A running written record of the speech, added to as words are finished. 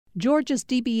Georgia's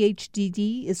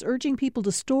DBHDD is urging people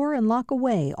to store and lock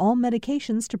away all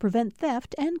medications to prevent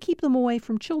theft and keep them away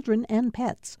from children and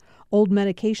pets. Old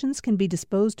medications can be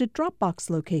disposed at Dropbox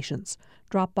locations.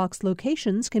 Dropbox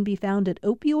locations can be found at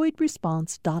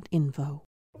opioidresponse.info.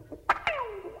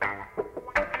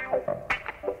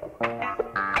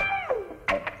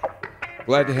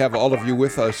 Glad to have all of you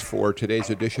with us for today's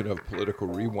edition of Political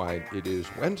Rewind. It is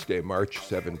Wednesday, March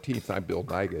 17th. I'm Bill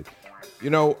Nigut.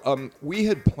 We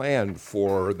had planned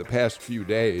for the past few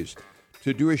days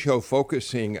to do a show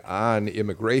focusing on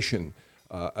immigration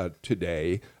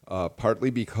today, partly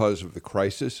because of the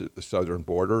crisis at the southern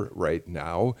border right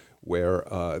now, where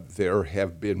there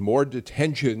have been more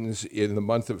detentions in the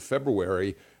month of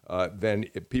February than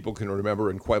people can remember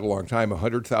in quite a long time.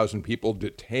 100,000 people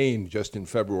detained just in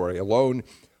February alone,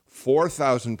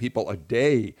 4,000 people a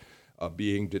day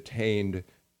being detained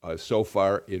so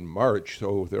far in March.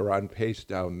 So they're on pace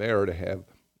down there to have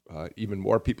even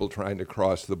more people trying to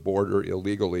cross the border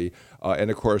illegally.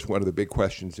 And of course, one of the big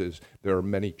questions is there are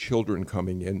many children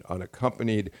coming in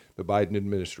unaccompanied. The Biden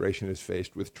administration is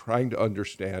faced with trying to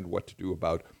understand what to do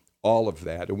about all of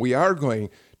that. And we are going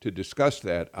to discuss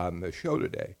that on the show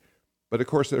today. But of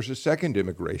course, there's a second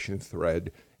immigration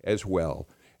thread as well.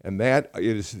 And that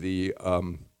is the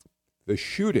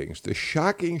shootings, the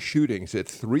shocking shootings at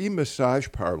 3 massage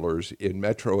parlors in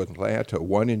metro Atlanta,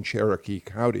 one in Cherokee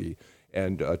County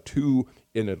and 2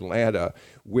 in Atlanta,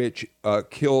 which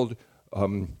killed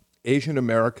Asian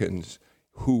Americans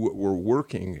who were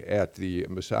working at the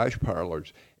massage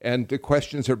parlors. And the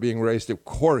questions are being raised, of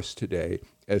course, today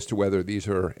as to whether these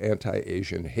are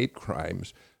anti-Asian hate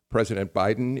crimes. President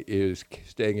Biden is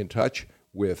staying in touch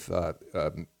with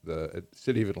the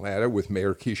city of Atlanta, with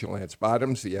Mayor Keisha Lance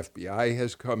Bottoms. The FBI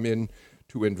has come in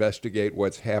to investigate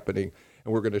what's happening.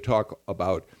 And we're going to talk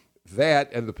about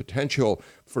that and the potential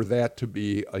for that to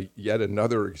be yet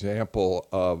another example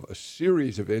of a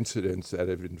series of incidents that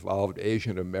have involved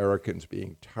Asian Americans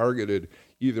being targeted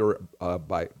either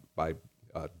by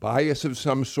bias of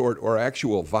some sort or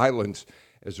actual violence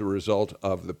as a result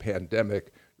of the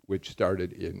pandemic, which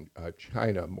started in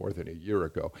China more than a year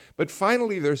ago. But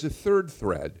finally, there's a third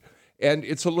thread, and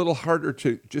it's a little harder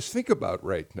to just think about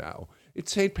right now.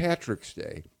 It's St. Patrick's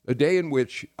Day, a day in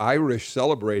which Irish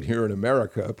celebrate here in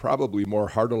America probably more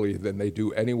heartily than they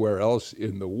do anywhere else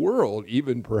in the world,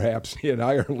 even perhaps in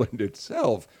Ireland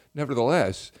itself.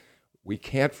 Nevertheless, we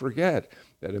can't forget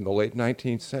that in the late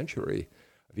 19th century,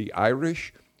 the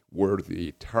Irish were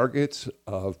the targets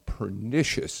of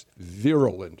pernicious,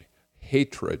 virulent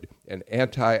hatred and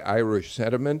anti-Irish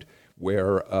sentiment,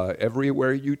 where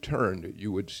everywhere you turned,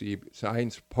 you would see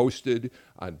signs posted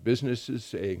on businesses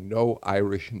saying, "No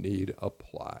Irish need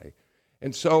apply."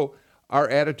 And so our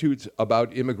attitudes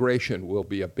about immigration will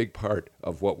be a big part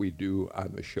of what we do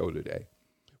on the show today.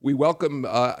 We welcome,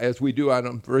 as we do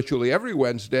on virtually every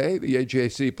Wednesday, the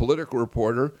AJC political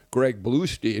reporter, Greg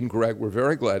Bluestein. Greg, we're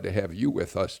very glad to have you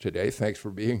with us today. Thanks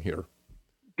for being here.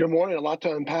 Good morning. A lot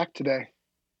to unpack today.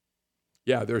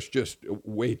 Yeah, there's just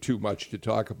way too much to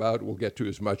talk about. We'll get to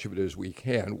as much of it as we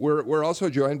can. We're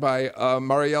also joined by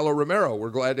Mariela Romero.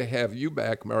 We're glad to have you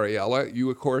back, Mariela.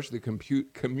 You, of course, the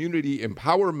Community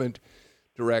Empowerment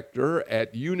Director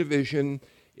at Univision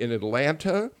in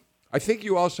Atlanta. I think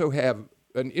you also have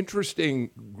an interesting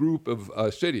group of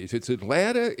cities. It's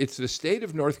Atlanta, it's the state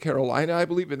of North Carolina, I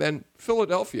believe, and then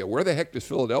Philadelphia. Where the heck does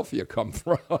Philadelphia come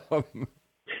from?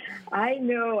 I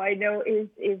know.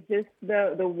 It's just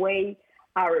the way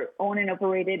our owned and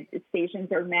operated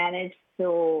stations are managed.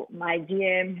 So my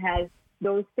GM has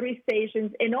those 3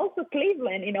 stations, and also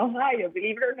Cleveland in Ohio,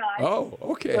 believe it or not. Oh,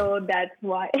 okay. So that's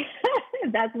why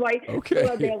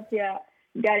Philadelphia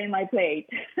got in my plate.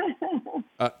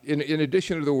 In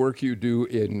addition to the work you do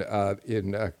in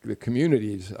the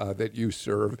communities that you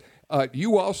serve,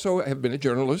 you also have been a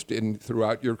journalist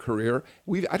throughout your career.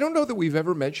 I don't know that we've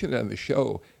ever mentioned on the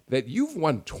show that you've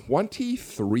won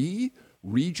 23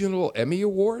 regional Emmy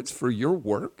Awards for your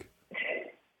work.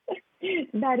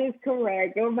 That is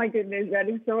correct. Oh, my goodness. That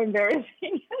is so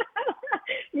embarrassing.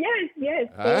 Yes.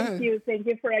 Thank you. Thank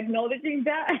you for acknowledging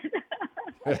that.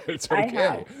 It's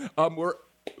okay.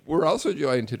 We're also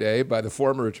joined today by the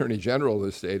former Attorney General of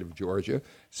the state of Georgia,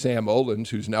 Sam Olens,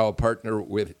 who's now a partner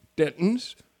with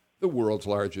Detentions, the world's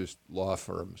largest law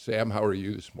firm. Sam, how are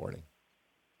you this morning?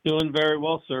 Doing very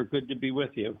well, sir. Good to be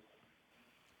with you.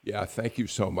 Yeah, thank you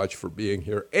so much for being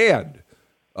here. And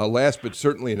last but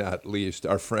certainly not least,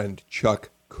 our friend Chuck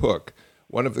Kuck,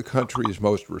 one of the country's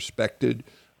most respected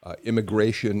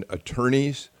immigration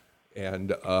attorneys,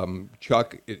 And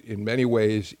Chuck, in many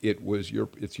ways,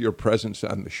 it's your presence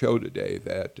on the show today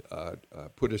that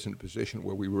put us in a position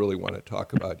where we really want to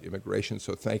talk about immigration.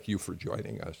 So thank you for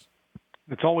joining us.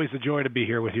 It's always a joy to be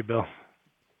here with you, Bill.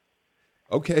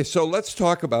 Okay, so let's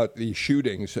talk about the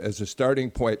shootings as a starting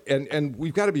point. And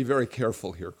we've got to be very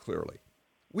careful here, clearly.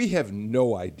 We have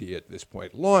no idea at this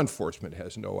point. Law enforcement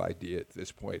has no idea at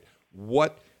this point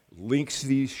what links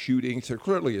these shootings. There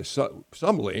clearly is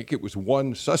some link. It was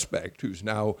one suspect who's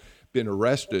now been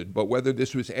arrested, but whether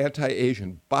this was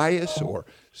anti-Asian bias or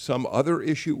some other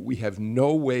issue, we have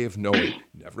no way of knowing.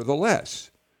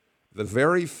 Nevertheless, the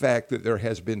very fact that there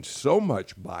has been so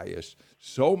much bias,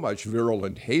 so much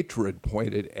virulent hatred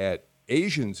pointed at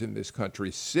Asians in this country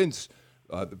since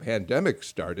the pandemic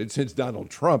started, since Donald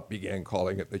Trump began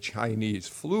calling it the Chinese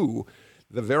flu,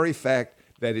 the very fact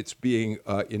that it's being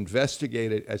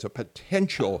investigated as a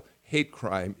potential hate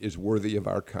crime is worthy of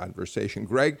our conversation.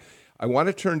 Greg, I want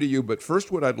to turn to you, but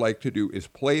first what I'd like to do is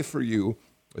play for you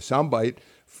a soundbite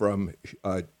from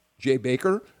Jay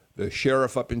Baker, the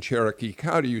sheriff up in Cherokee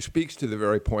County, who speaks to the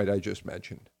very point I just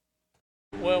mentioned.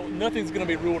 Well, nothing's going to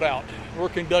be ruled out. We're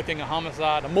conducting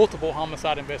a multiple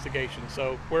homicide investigation.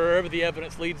 So wherever the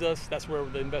evidence leads us, that's where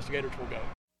the investigators will go.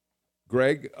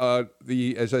 Greg,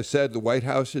 as I said, the White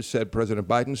House has said President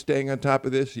Biden's staying on top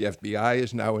of this. The FBI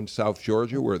is now in South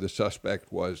Georgia, where the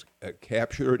suspect was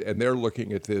captured, and they're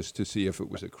looking at this to see if it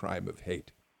was a crime of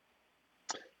hate.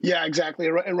 Yeah, exactly.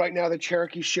 And right now, the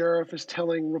Cherokee sheriff is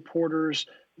telling reporters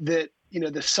that,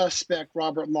 the suspect,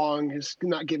 Robert Long, has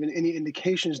not given any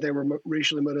indications they were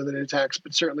racially motivated attacks,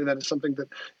 but certainly that is something that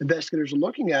investigators are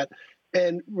looking at.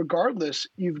 And regardless,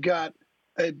 you've got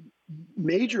a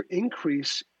major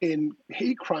increase in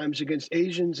hate crimes against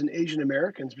Asians and Asian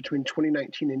Americans between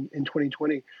 2019 and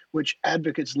 2020, which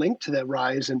advocates link to that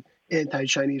rise in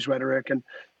anti-Chinese rhetoric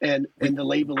and the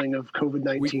labeling of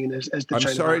COVID-19 as the China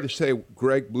I'm sorry virus. to say,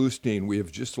 Greg Bluestein, we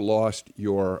have just lost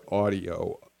your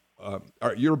audio.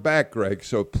 You're back, Greg,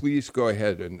 so please go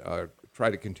ahead and try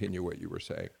to continue what you were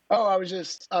saying. Oh, I was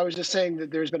just saying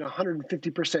that there's been a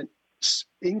 150%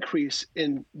 increase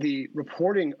in the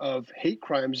reporting of hate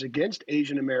crimes against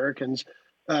Asian Americans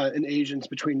and Asians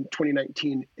between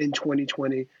 2019 and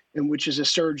 2020, and which is a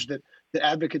surge that the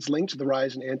advocates link to the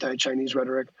rise in anti-Chinese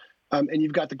rhetoric. And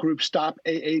you've got the group Stop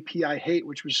AAPI Hate,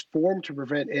 which was formed to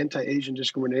prevent anti-Asian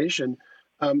discrimination,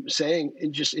 saying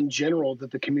in general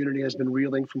that the community has been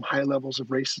reeling from high levels of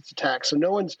racist attacks.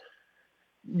 So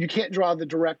you can't draw the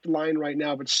direct line right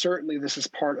now, but certainly this is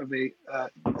part of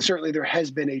certainly there has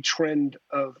been a trend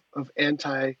of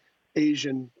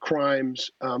anti-Asian crimes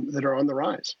that are on the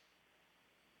rise.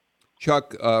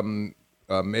 Chuck,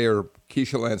 Mayor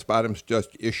Keisha Lance Bottoms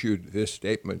just issued this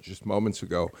statement just moments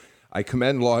ago. I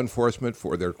commend law enforcement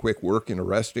for their quick work in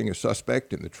arresting a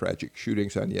suspect in the tragic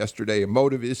shootings on yesterday. A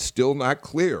motive is still not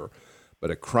clear, but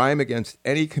a crime against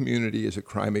any community is a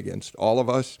crime against all of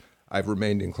us. I've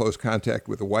remained in close contact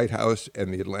with the White House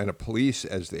and the Atlanta police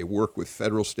as they work with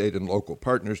federal, state, and local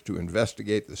partners to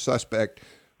investigate the suspect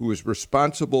who is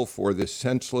responsible for this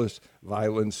senseless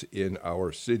violence in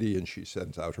our city. And she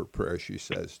sends out her prayer, she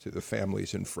says, to the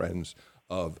families and friends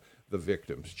of the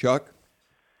victims. Chuck?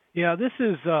 Yeah, this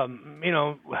is a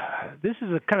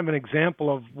kind of an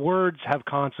example of words have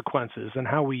consequences and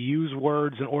how we use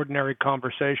words in ordinary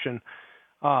conversation.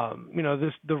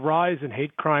 The rise in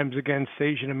hate crimes against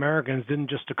Asian Americans didn't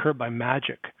just occur by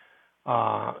magic.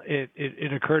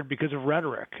 It occurred because of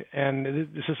rhetoric, and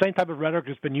it's the same type of rhetoric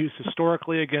that's been used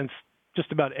historically against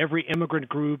just about every immigrant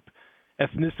group,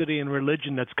 ethnicity, and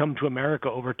religion that's come to America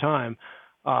over time.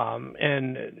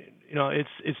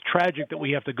 It's tragic that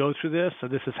we have to go through this. So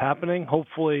this is happening.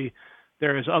 Hopefully,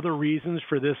 there is other reasons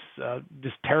for this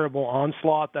terrible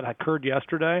onslaught that occurred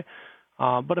yesterday.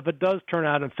 But if it does turn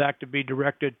out, in fact, to be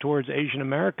directed towards Asian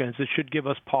Americans, it should give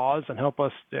us pause and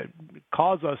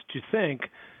cause us to think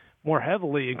more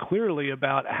heavily and clearly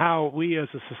about how we as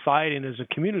a society and as a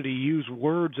community use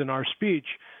words in our speech,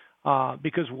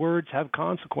 because words have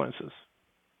consequences.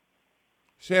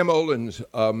 Sam Olens,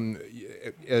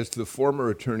 as the former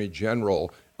Attorney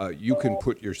General, you can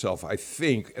put yourself, I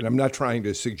think, and I'm not trying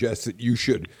to suggest that you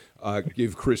should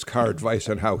give Chris Carr advice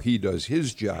on how he does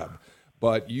his job,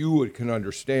 but you can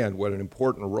understand what an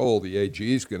important role the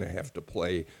AG is going to have to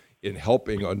play in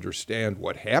helping understand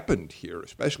what happened here,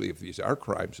 especially if these are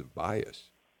crimes of bias.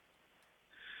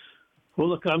 Well,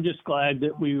 look, I'm just glad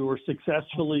that we were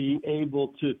successfully able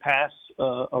to pass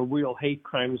a real hate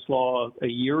crimes law a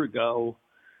year ago,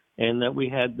 and that we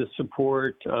had the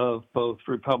support of both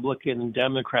Republican and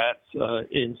Democrats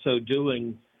in so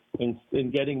doing, in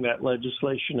getting that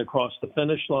legislation across the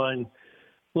finish line.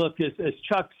 Look, as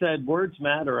Chuck said, words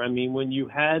matter. I mean, when you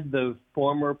had the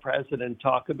former president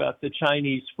talk about the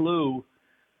Chinese flu,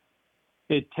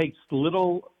 it takes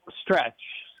little stretch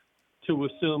to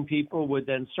assume people would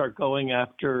then start going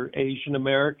after Asian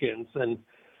Americans. And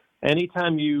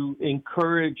anytime you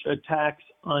encourage attacks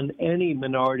on any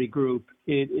minority group,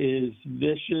 it is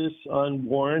vicious,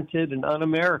 unwarranted, and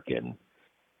un-American.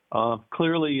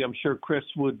 Clearly, I'm sure Chris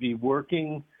would be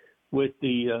working with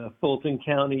the Fulton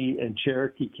County and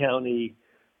Cherokee County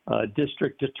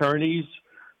district attorneys.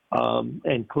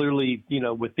 And clearly,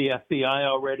 with the FBI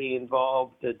already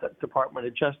involved, the Department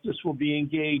of Justice will be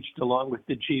engaged along with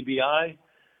the GBI.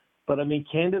 But I mean,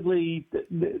 candidly,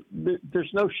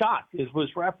 there's no shock. It was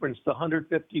referenced, the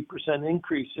 150%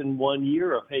 increase in 1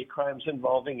 year of hate crimes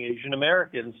involving Asian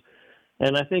Americans.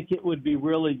 And I think it would be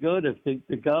really good if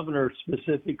the governor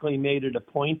specifically made it a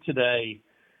point today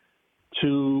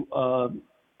to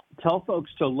tell folks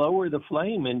to lower the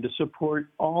flame and to support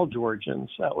all Georgians.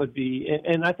 That would be,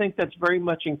 and I think that's very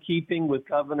much in keeping with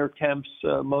Governor Kemp's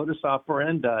modus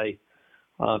operandi.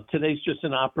 Today's just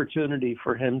an opportunity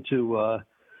for him to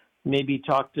maybe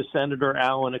talk to Senator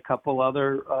Al and a couple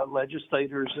other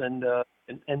legislators and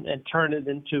turn it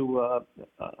into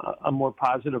a more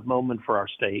positive moment for our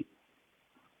state.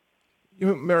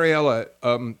 Mariela,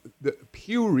 the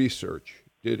Pew Research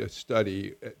did a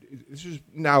study. This is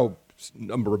now a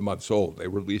number of months old. They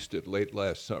released it late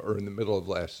last summer, or in the middle of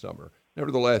last summer.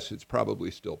 Nevertheless, it's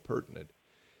probably still pertinent.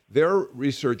 Their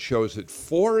research shows that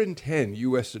 4 in 10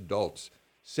 U.S. adults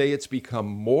say it's become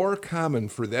more common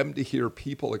for them to hear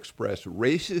people express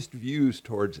racist views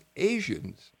towards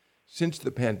Asians since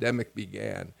the pandemic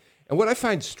began. And what I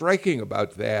find striking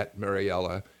about that,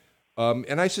 Mariela,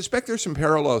 and I suspect there's some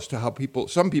parallels to how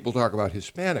some people talk about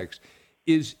Hispanics,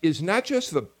 is not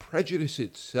just the prejudice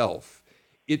itself.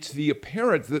 It's the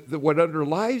apparent that what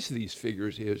underlies these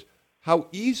figures is how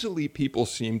easily people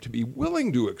seem to be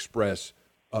willing to express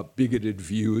bigoted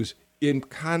views in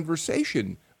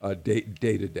conversation day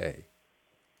to day.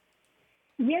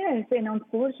 Yes, and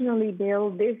unfortunately, Bill,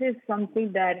 this is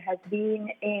something that has been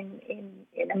in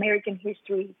American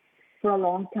history for a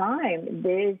long time.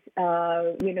 This,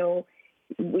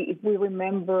 if we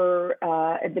remember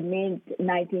at the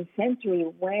mid-19th century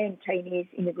when Chinese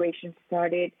immigration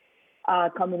started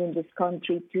coming in this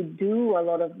country to do a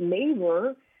lot of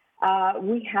labor,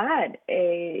 we had,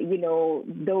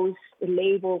 those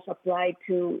labels applied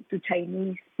to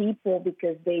Chinese people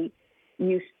because they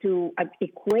used to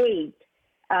equate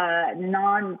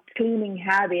non-cleaning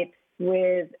habits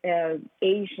with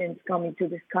Asians coming to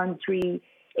this country.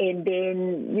 And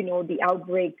then, the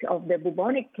outbreak of the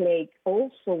bubonic plague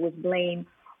also was blamed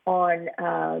on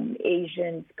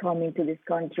Asians coming to this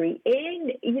country.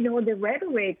 And, the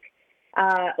rhetoric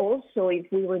also, if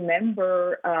we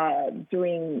remember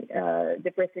during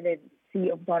the presidency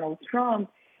of Donald Trump,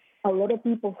 a lot of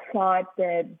people thought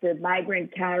that the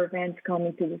migrant caravans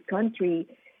coming to this country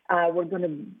were going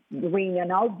to bring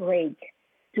an outbreak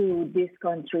to this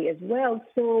country as well.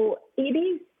 So it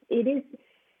is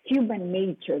human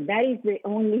nature. That is the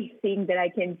only thing that I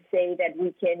can say that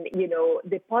we can,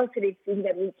 the positive thing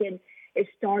that we can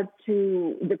start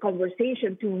to the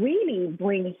conversation to really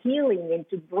bring healing and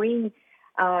to bring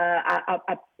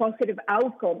a positive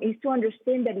outcome is to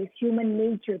understand that it's human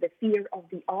nature, the fear of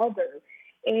the other.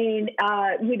 And,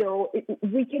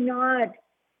 we cannot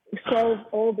solve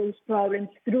all those problems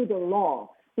through the law.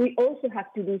 We also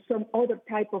have to do some other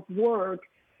type of work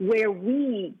where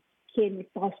we can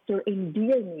foster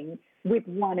endearment with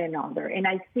one another. And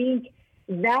I think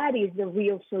that is the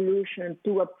real solution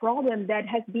to a problem that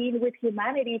has been with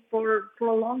humanity for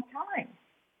a long time.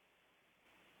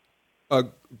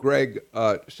 Greg,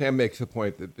 Sam makes the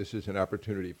point that this is an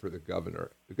opportunity for the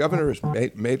governor. The governor has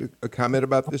made a comment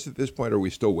about this at this point. Are we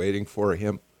still waiting for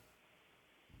him?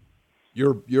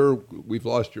 We've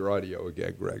lost your audio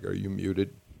again, Greg. Are you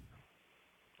muted?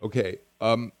 Okay.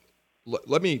 The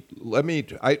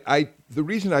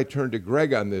reason I turned to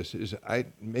Greg on this is I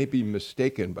may be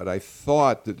mistaken, but I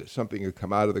thought that something had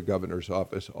come out of the governor's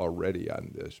office already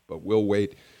on this, but we'll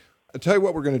wait. I'll tell you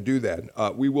what we're going to do then.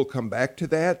 We will come back to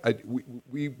that.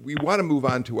 We want to move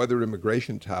on to other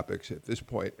immigration topics at this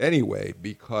point anyway,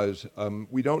 because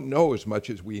we don't know as much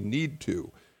as we need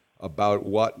to about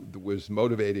what was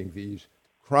motivating these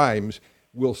crimes.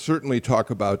 We'll certainly talk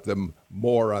about them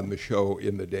more on the show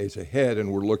in the days ahead,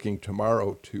 and we're looking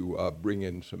tomorrow to bring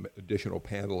in some additional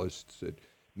panelists that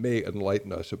may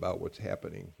enlighten us about what's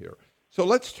happening here. So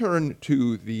let's turn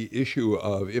to the issue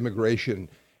of immigration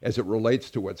as it relates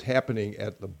to what's happening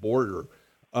at the border.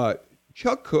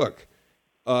 Chuck Kuck,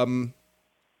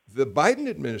 The Biden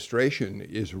administration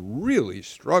is really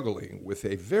struggling with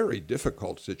a very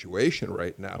difficult situation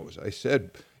right now. As I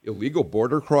said, illegal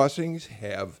border crossings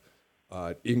have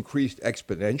increased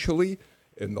exponentially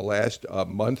in the last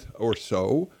month or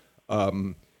so.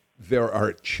 There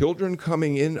are children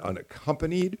coming in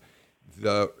unaccompanied.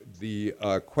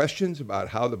 The questions about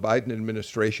how the Biden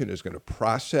administration is going to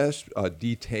process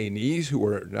detainees who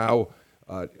are now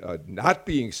not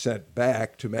being sent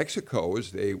back to Mexico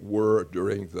as they were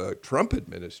during the Trump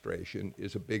administration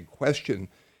is a big question.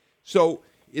 So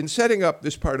in setting up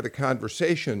this part of the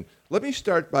conversation, let me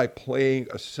start by playing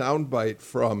a soundbite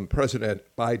from President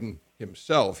Biden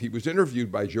himself. He was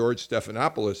interviewed by George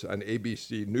Stephanopoulos on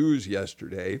ABC News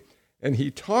yesterday, and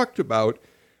he talked about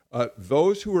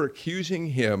those who are accusing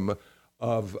him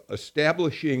of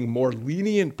establishing more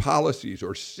lenient policies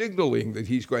or signaling that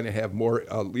he's going to have more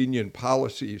lenient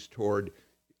policies toward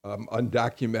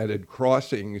undocumented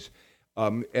crossings.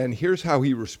 And here's how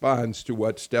he responds to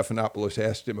what Stephanopoulos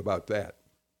asked him about that.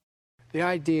 The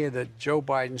idea that Joe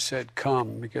Biden said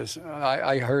come, because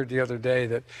I heard the other day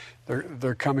that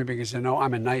they're coming because they know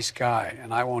I'm a nice guy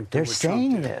and I won't do what Trump did. They're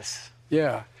saying this.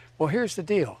 Yeah. Well, here's the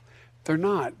deal. They're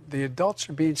not. The adults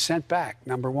are being sent back,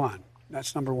 number one.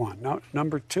 That's number one. No,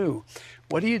 number two,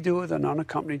 what do you do with an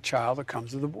unaccompanied child that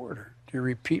comes to the border? Do you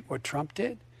repeat what Trump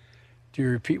did? Do you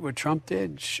repeat what Trump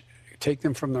did? Take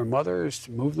them from their mothers,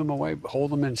 move them away,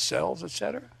 hold them in cells,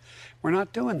 etc.? We're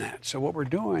not doing that. So what we're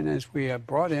doing is we have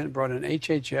brought in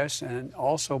HHS and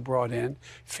also brought in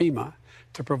FEMA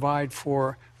to provide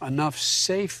for enough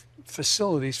safe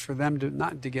facilities for them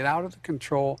to get out of the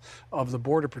control of the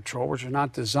Border Patrol, which are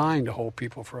not designed to hold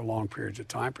people for long periods of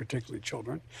time, particularly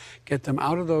children, get them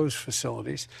out of those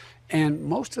facilities. And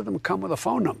most of them come with a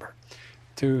phone number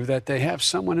that they have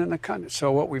someone in the country.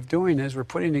 So what we're doing is we're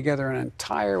putting together an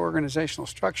entire organizational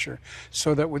structure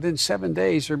so that within 7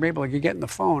 days they're able to get in the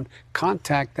phone,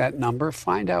 contact that number,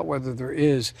 find out whether there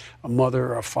is a mother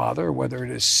or a father, whether it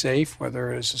is safe,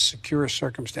 whether it is a secure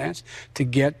circumstance to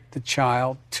get the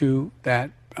child to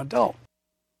that adult.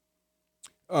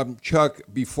 Chuck,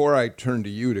 before I turn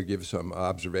to you to give some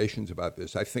observations about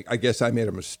this, I guess I made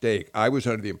a mistake. I was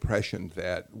under the impression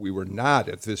that we were not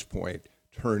at this point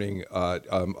turning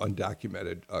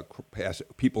undocumented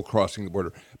people crossing the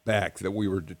border back, that we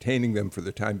were detaining them for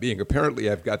the time being. Apparently,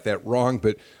 I've got that wrong,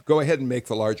 but go ahead and make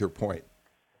the larger point.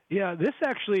 Yeah, this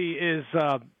actually is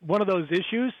one of those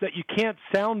issues that you can't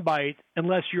soundbite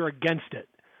unless you're against it.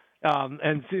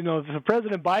 And, so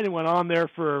President Biden went on there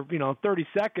for, 30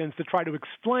 seconds to try to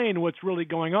explain what's really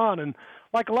going on. And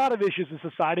like a lot of issues in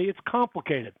society, it's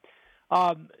complicated.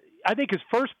 I think his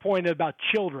first point about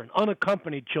children,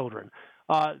 unaccompanied children,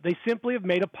 they simply have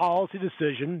made a policy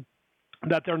decision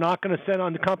that they're not going to send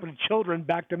unaccompanied children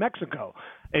back to Mexico.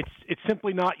 It's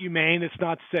simply not humane, it's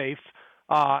not safe,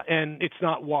 and it's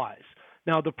not wise.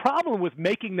 Now, the problem with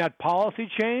making that policy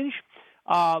change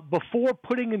before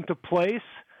putting into place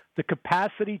the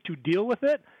capacity to deal with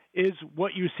it is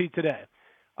what you see today.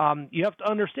 You have to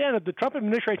understand that the Trump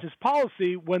administration's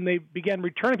policy when they began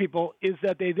returning people is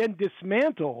that they then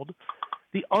dismantled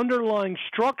the underlying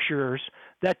structures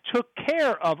that took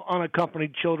care of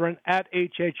unaccompanied children at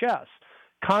HHS.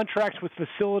 Contracts with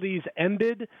facilities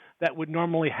ended that would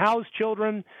normally house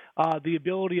children. The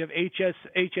ability of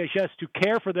HHS to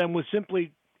care for them was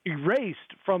simply erased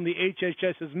from the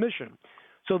HHS's mission.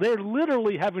 So they're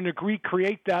literally having to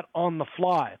recreate that on the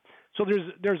fly. So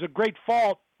there's a great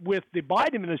fault with the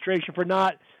Biden administration for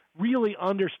not really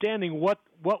understanding what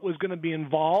was going to be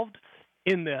involved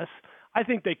in this. I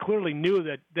think they clearly knew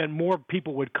that more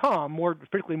people would come,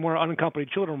 particularly more unaccompanied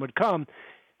children would come.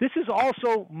 This is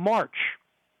also March.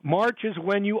 March is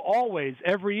when you always,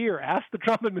 every year, ask the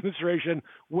Trump administration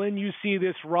when you see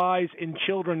this rise in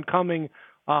children coming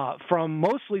from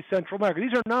mostly Central America.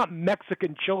 These are not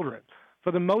Mexican children.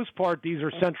 For the most part, these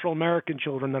are Central American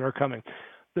children that are coming.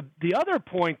 The other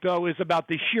point, though, is about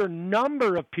the sheer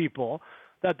number of people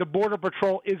that the Border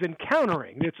Patrol is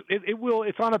encountering.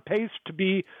 It's on a pace to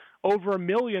be over 1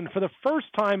 million for the first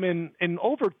time in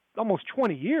over almost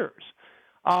 20 years.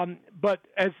 But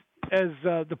as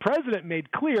the president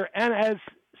made clear, and as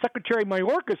Secretary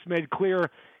Mayorkas made clear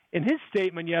in his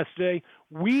statement yesterday,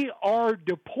 we are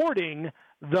deporting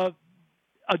the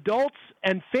adults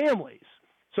and families.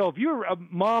 So if you're a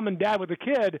mom and dad with a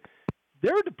kid,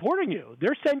 they're deporting you.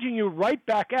 They're sending you right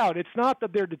back out. It's not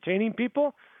that they're detaining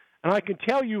people. And I can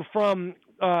tell you from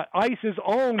ICE's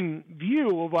own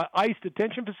view of ICE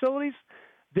detention facilities,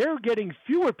 they're getting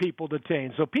fewer people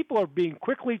detained. So people are being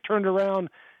quickly turned around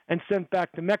and sent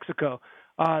back to Mexico.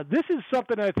 This is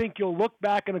something I think you'll look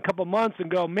back in a couple months and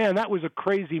go, man, that was a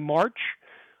crazy march.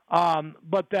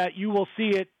 but that you will see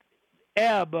it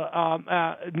ebb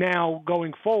now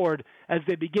going forward as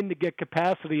they begin to get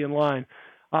capacity in line.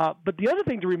 But the other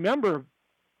thing to remember,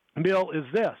 Bill, is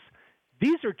this.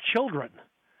 These are children.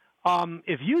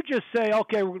 If you just say,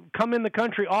 okay, come in the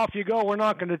country, off you go, we're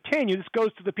not going to detain you, this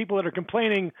goes to the people that are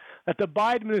complaining that the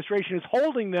Biden administration is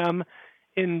holding them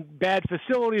in bad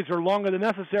facilities or longer than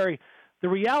necessary. The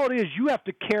reality is you have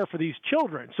to care for these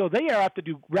children. So they have to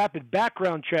do rapid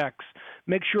background checks,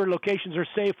 make sure locations are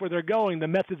safe where they're going, the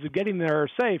methods of getting there are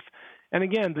safe. And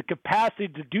again, the capacity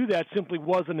to do that simply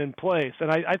wasn't in place.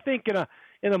 And I think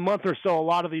in a month or so, a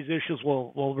lot of these issues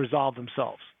will resolve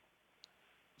themselves.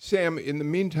 Sam, in the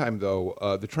meantime, though,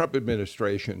 the Trump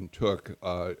administration took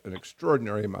an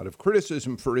extraordinary amount of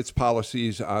criticism for its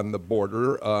policies on the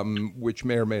border, which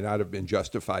may or may not have been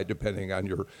justified depending on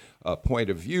your point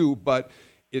of view. But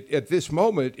at this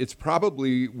moment, it's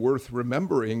probably worth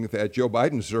remembering that Joe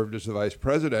Biden served as the vice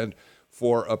president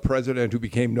for a president who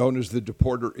became known as the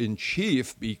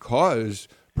deporter-in-chief because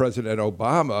President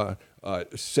Obama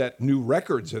set new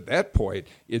records at that point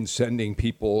in sending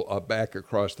people back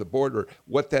across the border.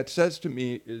 What that says to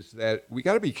me is that we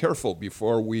got to be careful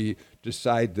before we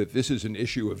decide that this is an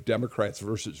issue of Democrats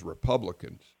versus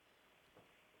Republicans.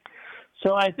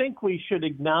 So I think we should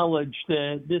acknowledge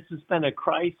that this has been a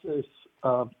crisis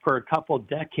for a couple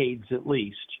decades at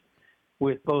least,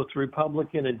 with both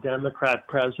Republican and Democrat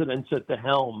presidents at the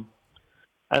helm.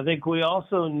 I think we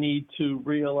also need to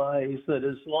realize that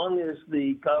as long as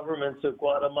the governments of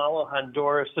Guatemala,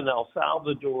 Honduras, and El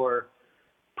Salvador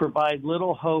provide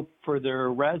little hope for their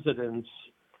residents,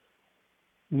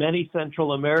 many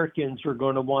Central Americans are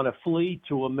going to want to flee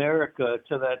to America,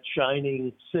 to that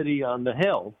shining city on the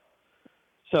hill.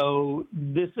 So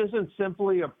this isn't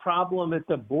simply a problem at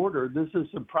the border. This is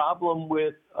a problem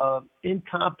with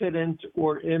incompetent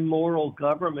or immoral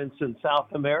governments in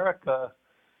South America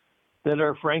that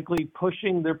are frankly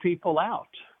pushing their people out.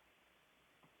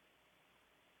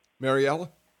 Mariela?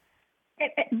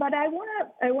 But I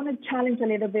want to challenge a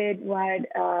little bit what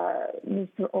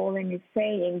Mr. Olens is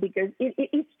saying, because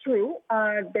it's true.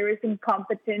 There is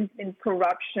incompetence and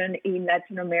corruption in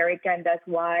Latin America, and that's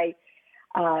why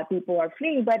people are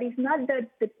fleeing. But it's not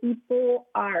that the people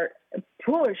are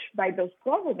pushed by those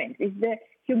governments. It's the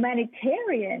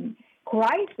humanitarian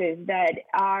crisis that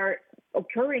are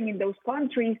occurring in those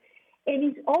countries. And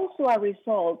it's also a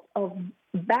result of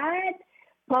bad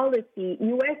policy,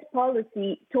 U.S.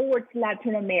 policy towards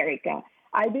Latin America.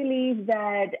 I believe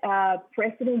that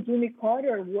President Jimmy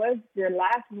Carter was the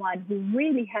last one who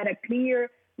really had a clear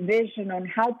vision on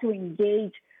how to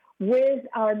engage with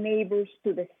our neighbors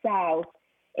to the south.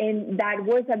 And that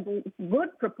was a good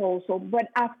proposal. But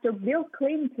after Bill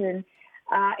Clinton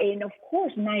and, of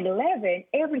course, 9/11,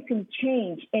 everything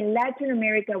changed. And Latin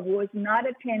America was not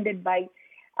attended by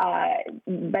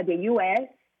the U.S.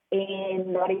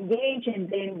 and not engaged. And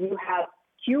then you have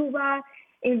Cuba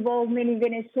involvement in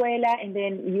Venezuela. And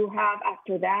then you have,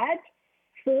 after that,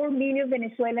 4 million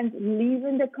Venezuelans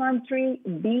leaving the country,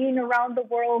 being around the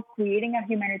world, creating a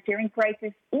humanitarian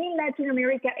crisis in Latin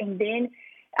America. And then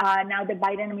now the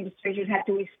Biden administration had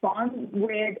to respond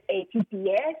with a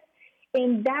TPS.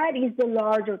 And that is the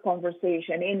larger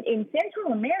conversation. And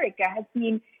Central America has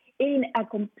been in a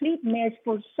complete mess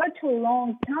for such a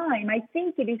long time. I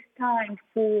think it is time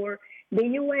for the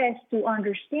U.S. to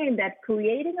understand that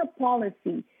creating a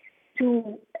policy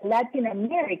to Latin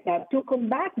America to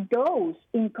combat those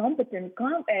incompetent,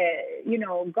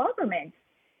 governments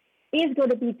is going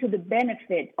to be to the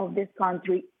benefit of this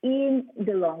country in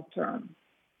the long term.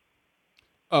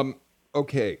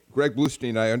 Okay, Greg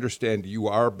Bluestein, I understand you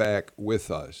are back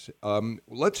with us.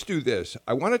 Let's do this.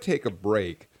 I want to take a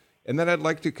break. And then I'd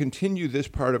like to continue this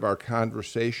part of our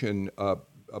conversation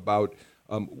about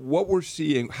what we're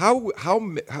seeing.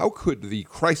 How could the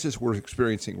crisis we're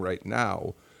experiencing right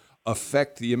now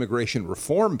affect the immigration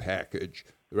reform package,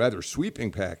 the rather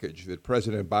sweeping package that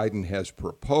President Biden has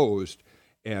proposed,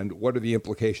 and what are the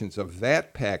implications of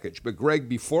that package? But Greg,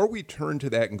 before we turn to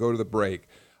that and go to the break,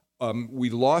 we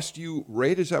lost you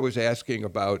right as I was asking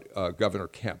about Governor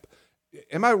Kemp.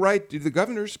 Am I right? Did the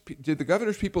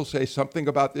governor's people say something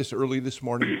about this early this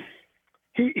morning?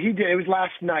 He did. It was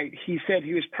last night. He said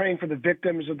he was praying for the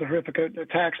victims of the horrific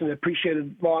attacks and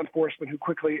appreciated law enforcement who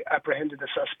quickly apprehended the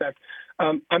suspect.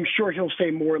 I'm sure he'll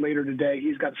say more later today.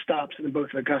 He's got stops in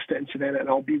both Augusta and Savannah, and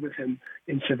I'll be with him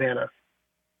in Savannah.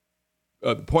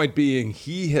 The point being,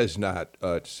 he has not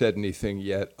said anything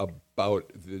yet about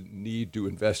the need to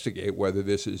investigate whether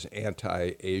this is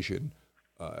anti-Asian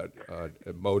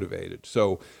motivated.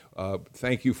 So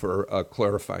thank you for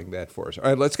clarifying that for us. All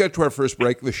right, let's get to our first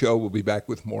break of the show. We'll be back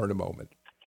with more in a moment.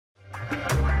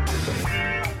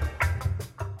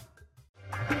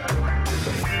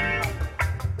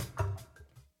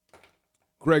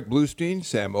 Greg Bluestein,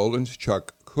 Sam Olens,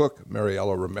 Chuck Kuck,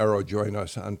 Mariela Romero join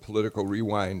us on Political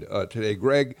Rewind today.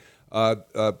 Greg,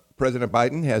 President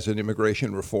Biden has an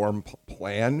immigration reform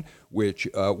plan which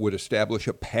would establish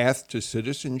a path to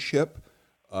citizenship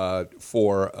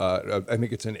for, I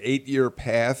think it's an 8-year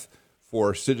path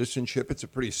for citizenship. It's a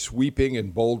pretty sweeping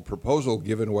and bold proposal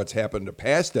given what's happened to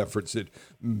past efforts at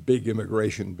big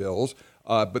immigration bills.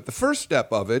 But the first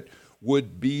step of it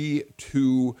would be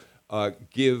to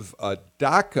give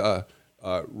DACA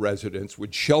residents,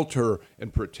 would shelter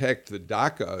and protect the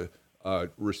DACA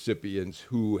recipients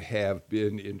who have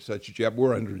been in such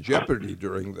were under jeopardy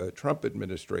during the Trump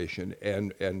administration,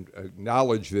 and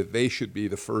acknowledge that they should be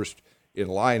the first in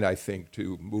line, I think,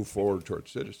 to move forward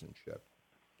towards citizenship.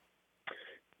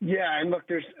 Yeah, and look,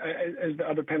 there's, as the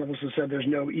other panelists have said, there's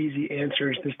no easy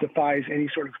answers. This defies any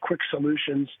sort of quick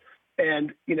solutions.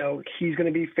 And, he's going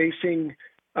to be facing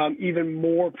even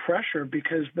more pressure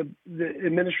because the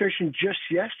administration just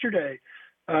yesterday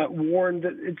warned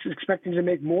that it's expecting to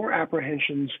make more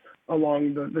apprehensions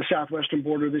along the southwestern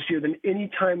border this year than any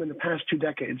time in the past 2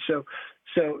 decades. So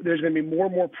there's going to be more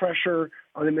and more pressure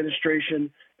on the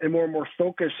administration and more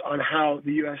focus on how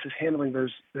the U.S. is handling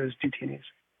those detainees.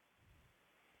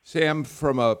 Sam,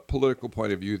 from a political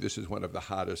point of view, this is one of the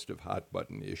hottest of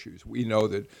hot-button issues. We know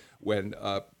that when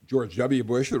George W.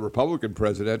 Bush, the Republican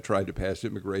president, tried to pass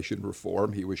immigration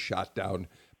reform, he was shot down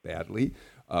badly.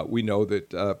 We know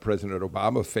that President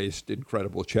Obama faced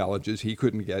incredible challenges. He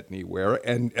couldn't get anywhere.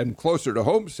 And closer to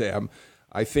home, Sam,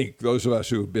 I think those of us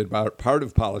who have been part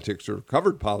of politics or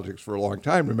covered politics for a long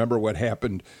time remember what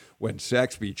happened when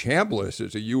Saxby Chambliss,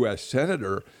 as a U.S.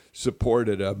 senator,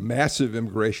 supported a massive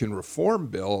immigration reform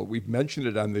bill. We've mentioned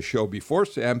it on the show before,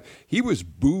 Sam. He was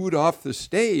booed off the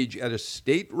stage at a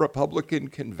state Republican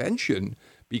convention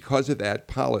because of that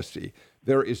policy.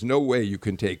 There is no way you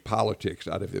can take politics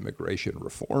out of immigration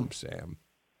reform, Sam.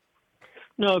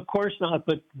 No, of course not.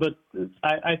 But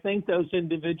I think those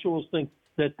individuals think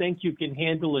you can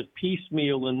handle it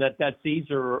piecemeal and that's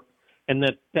easier, and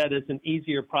that is an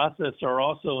easier process, are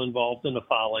also involved in a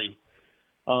folly.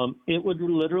 It would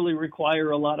literally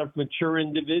require a lot of mature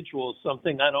individuals,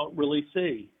 something I don't really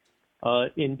see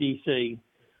in D.C.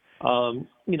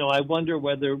 I wonder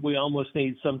whether we almost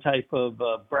need some type of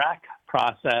BRAC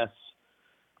process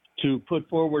to put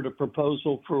forward a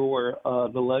proposal for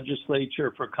the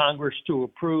legislature, for Congress to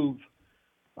approve,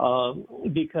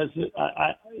 because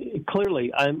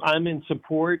clearly I'm in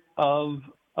support of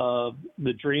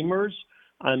the Dreamers.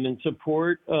 I'm in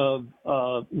support of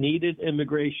needed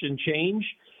immigration change,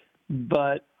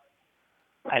 but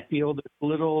I feel there's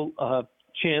little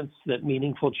chance that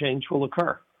meaningful change will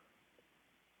occur.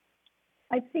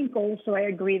 I think also I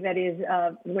agree that is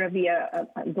going to be a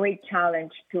great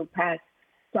challenge to pass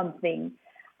something,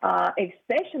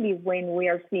 especially when we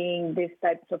are seeing these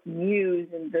types of news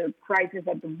and the crisis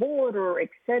at the border,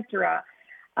 etc.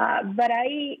 But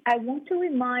I want to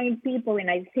remind people,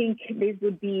 and I think this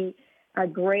would be a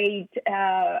great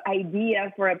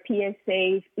idea for a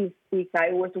PSA if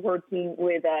I was working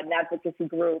with an advocacy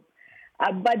group.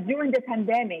 But during the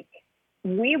pandemic,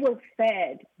 we were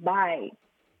fed by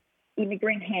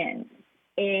immigrant hands,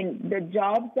 and the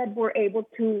jobs that were able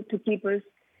to keep us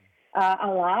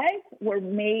alive were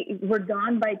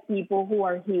done by people who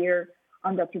are here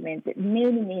undocumented,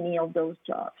 many of those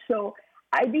jobs. So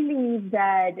I believe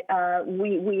that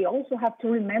we also have to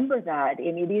remember that,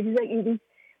 and it is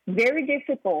very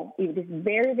difficult. It is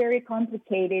very, very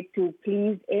complicated to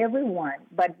please everyone,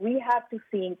 but we have to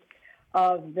think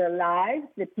of the lives,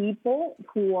 the people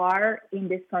who are in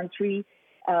this country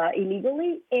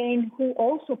illegally and who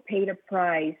also paid a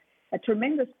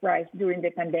tremendous price during the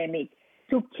pandemic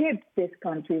to keep this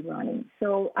country running.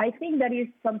 So I think that is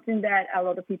something that a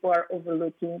lot of people are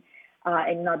overlooking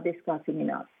and not discussing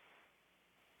enough.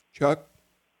 Chuck?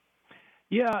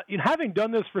 Yeah, having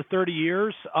done this for 30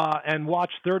 years and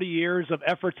watched 30 years of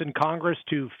efforts in Congress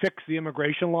to fix the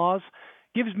immigration laws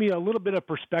gives me a little bit of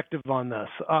perspective on this.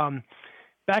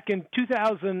 Back in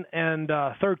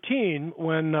 2013,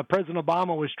 when President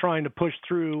Obama was trying to push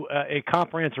through a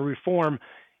comprehensive reform,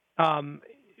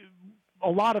 a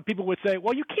lot of people would say,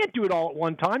 well, you can't do it all at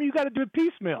one time. You got to do it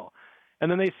piecemeal. And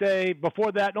then they say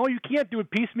before that, no, you can't do it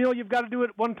piecemeal. You've got to do it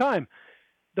at one time.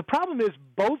 The problem is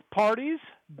both parties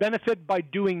benefit by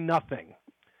doing nothing.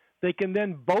 They can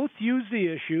then both use the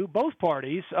issue, both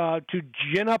parties, to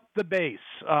gin up the base,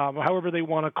 however they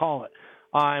want to call it.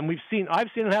 And I've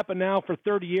seen it happen now for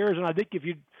 30 years, and I think if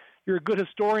you're a good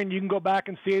historian, you can go back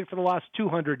and see it for the last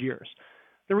 200 years.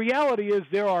 The reality is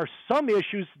there are some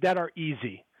issues that are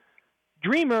easy.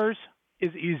 Dreamers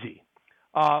is easy.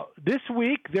 This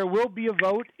week, there will be a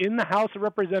vote in the House of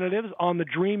Representatives on the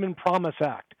Dream and Promise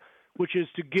Act, which is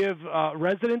to give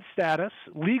resident status,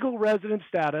 legal resident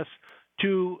status,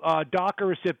 to DACA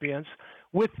recipients,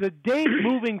 with the date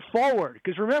moving forward.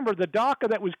 Because remember, the DACA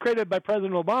that was created by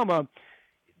President Obama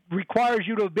requires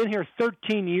you to have been here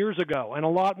 13 years ago, and a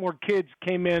lot more kids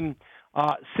came in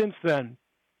since then.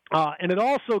 And it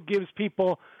also gives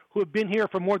people who have been here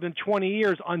for more than 20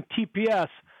 years on TPS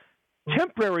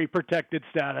temporary protected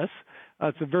status.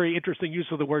 It's a very interesting use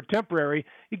of the word temporary.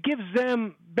 It gives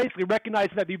them basically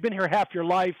recognizing that you've been here half your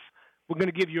life, we're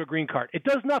going to give you a green card. It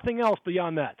does nothing else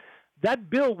beyond that. That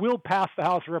bill will pass the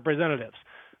House of Representatives.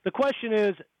 The question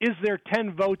is there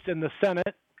 10 votes in the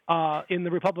Senate, in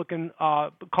the Republican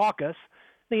caucus?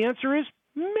 The answer is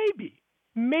maybe.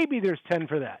 Maybe there's 10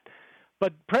 for that.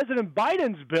 But President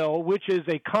Biden's bill, which is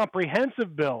a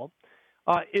comprehensive bill,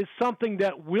 is something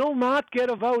that will not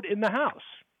get a vote in the House.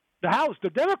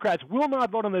 The Democrats will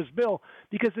not vote on this bill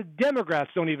because the Democrats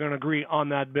don't even agree on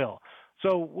that bill.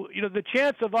 So, the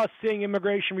chance of us seeing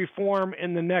immigration reform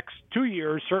in the next 2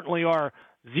 years certainly are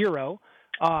zero.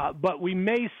 But we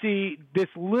may see this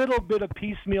little bit of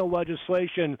piecemeal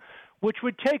legislation, which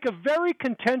would take a very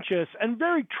contentious and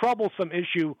very troublesome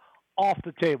issue off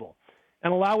the table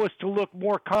and allow us to look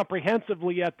more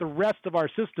comprehensively at the rest of our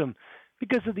system.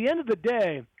 Because at the end of the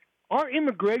day, our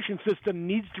immigration system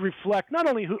needs to reflect not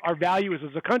only who our values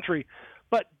as a country,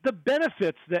 but the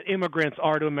benefits that immigrants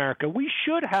are to America. We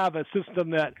should have a system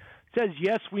that says,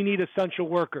 yes, we need essential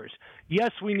workers.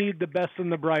 Yes, we need the best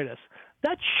and the brightest.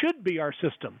 That should be our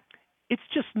system. It's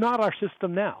just not our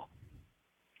system now.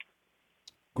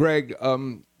 Greg,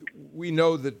 we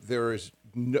know that there is,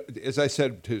 as I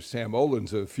said to Sam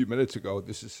Olens a few minutes ago,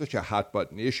 this is such a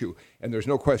hot-button issue, and there's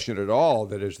no question at all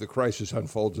that as the crisis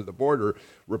unfolds at the border,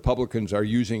 Republicans are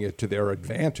using it to their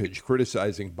advantage,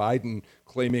 criticizing Biden,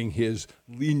 claiming his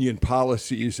lenient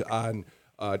policies on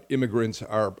immigrants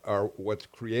are what's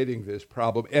creating this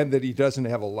problem, and that he doesn't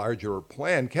have a larger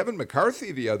plan. Kevin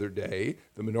McCarthy the other day,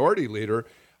 the minority leader,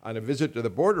 on a visit to the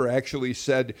border, actually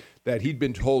said that he'd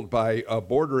been told by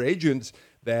border agents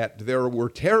that there were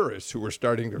terrorists who were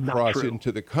starting to cross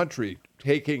into the country,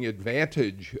 taking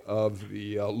advantage of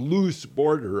the loose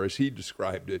border, as he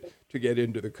described it, to get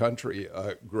into the country,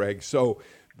 Greg. So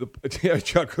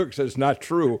Chuck Kuck says not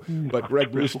true, but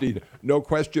Greg Bluestein, no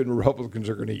question Republicans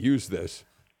are going to use this.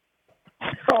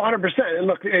 Oh, 100%. And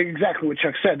look, exactly what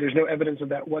Chuck said. There's no evidence of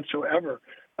that whatsoever.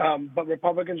 But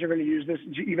Republicans are going to use this,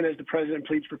 even as the president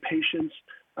pleads for patience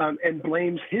and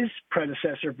blames his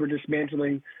predecessor for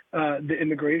dismantling the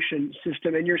immigration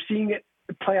system. And you're seeing it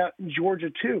play out in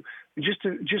Georgia, too.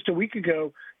 Just a week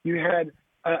ago, you had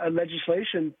a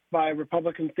legislation by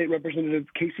Republican State Representative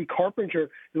Casey Carpenter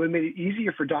that would made it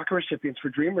easier for DACA recipients, for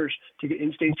Dreamers, to get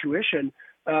in-state tuition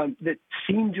that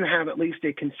seemed to have at least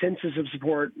a consensus of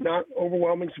support, not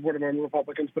overwhelming support among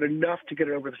Republicans, but enough to get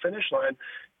it over the finish line.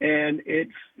 And it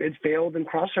failed in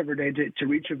crossover day to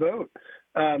reach a vote.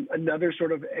 Another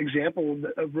sort of example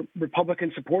of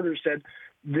Republican supporters said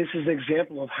this is an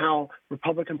example of how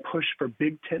Republican push for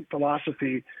big tent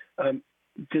philosophy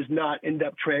does not end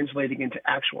up translating into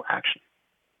actual action.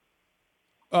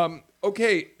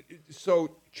 Okay,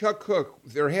 so Chuck Kuck,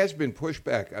 there has been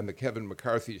pushback on the Kevin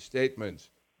McCarthy statements,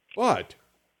 but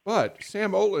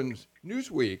Sam Olens,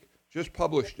 Newsweek, just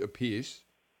published a piece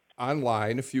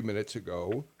online a few minutes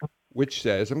ago, which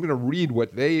says, I'm going to read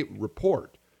what they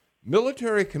report.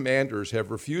 Military commanders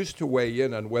have refused to weigh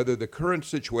in on whether the current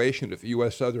situation at the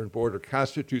U.S. southern border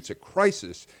constitutes a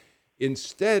crisis,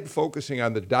 instead focusing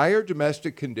on the dire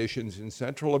domestic conditions in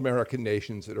Central American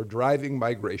nations that are driving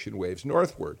migration waves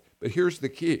northward. But here's the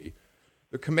key.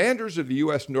 The commanders of the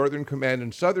U.S. Northern Command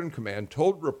and Southern Command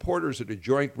told reporters at a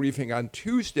joint briefing on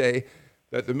Tuesday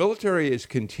that the military is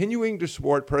continuing to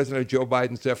support President Joe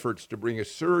Biden's efforts to bring a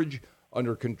surge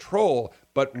under control,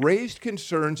 but raised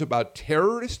concerns about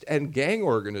terrorist and gang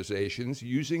organizations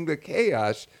using the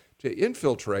chaos to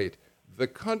infiltrate the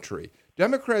country.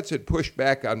 Democrats had pushed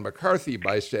back on McCarthy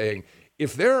by saying,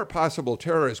 if there are possible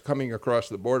terrorists coming across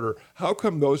the border, how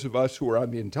come those of us who are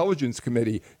on the Intelligence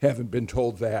Committee haven't been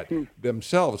told that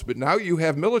themselves? But now you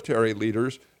have military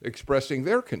leaders expressing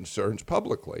their concerns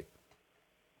publicly.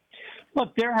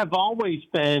 Look, there have always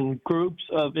been groups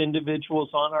of individuals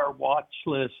on our watch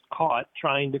list caught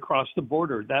trying to cross the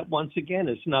border. That, once again,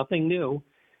 is nothing new.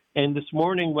 And this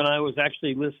morning, when I was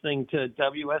actually listening to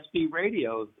WSB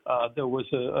radio, there was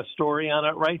a story on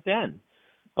it right then.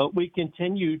 We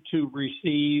continue to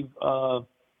receive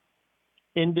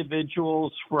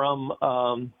individuals from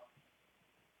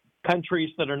countries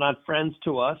that are not friends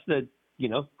to us that,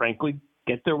 frankly,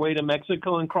 get their way to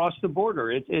Mexico and cross the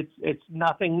border. It's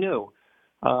nothing new.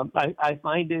 I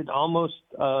find it almost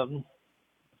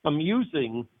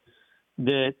amusing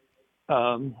that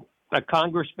a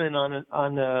congressman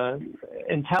on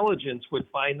intelligence would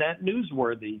find that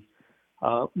newsworthy.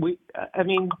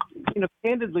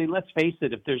 Candidly, let's face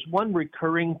it. If there's one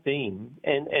recurring theme,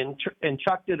 and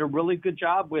Chuck did a really good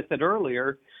job with it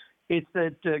earlier, it's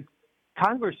that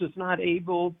Congress is not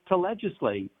able to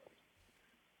legislate,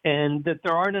 and that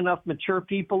there aren't enough mature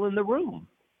people in the room.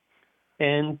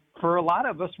 And for a lot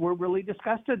of us, we're really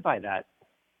disgusted by that.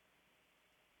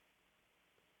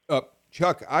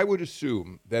 Chuck, I would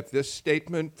assume that this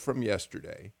statement from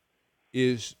yesterday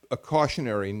is a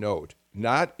cautionary note.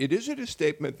 It isn't a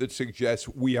statement that suggests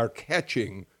we are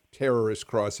catching terrorists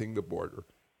crossing the border.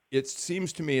 It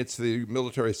seems to me it's the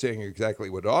military saying exactly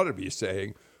what it ought to be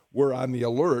saying. We're on the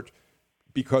alert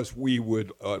because we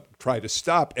would try to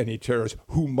stop any terrorists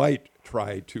who might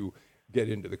try to get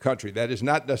into the country. That is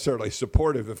not necessarily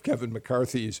supportive of Kevin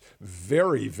McCarthy's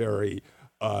very, very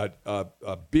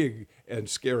big and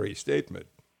scary statement.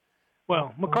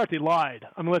 Well, McCarthy lied.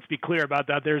 I mean, let's be clear about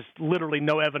that. There's literally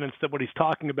no evidence that what he's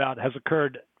talking about has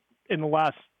occurred in the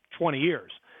last 20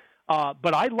 years.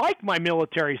 But I like my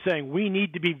military saying we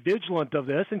need to be vigilant of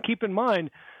this, and keep in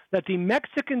mind that the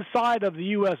Mexican side of the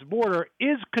U.S. border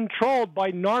is controlled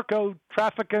by the narco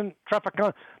traffickers,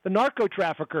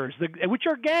 which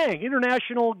are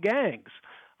international gangs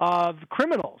of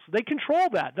criminals. They control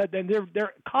that, and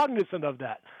they're cognizant of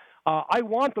that. I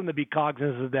want them to be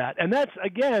cognizant of that, and that's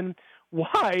again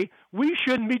why we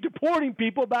shouldn't be deporting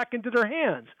people back into their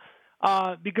hands.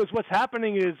 Because what's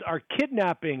happening is our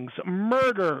kidnappings,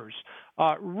 murders,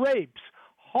 rapes,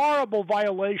 horrible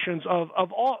violations of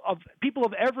people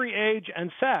of every age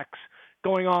and sex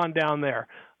going on down there.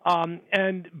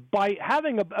 And by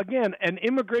having, an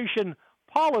immigration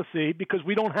policy, because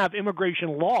we don't have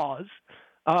immigration laws,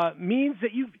 means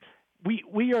that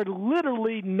we are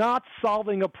literally not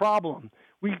solving a problem.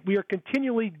 We are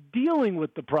continually dealing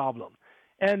with the problem.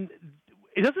 And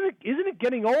isn't it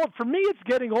getting old? For me, it's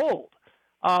getting old.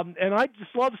 And I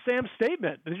just love Sam's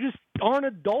statement. There just aren't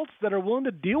adults that are willing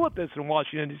to deal with this in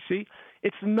Washington, D.C.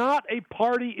 It's not a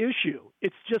party issue.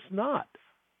 It's just not.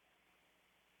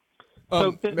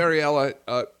 Mariela,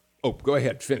 go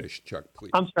ahead. Finish, Chuck,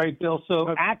 please. I'm sorry, Bill. So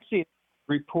Axios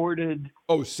reported...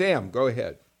 Oh, Sam, go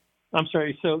ahead. I'm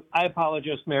sorry. So I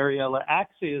apologize, Mariela.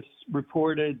 Axios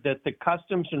reported that the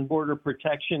Customs and Border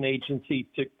Protection Agency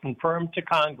confirmed to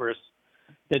Congress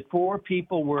that 4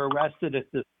 people were arrested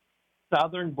at the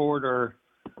southern border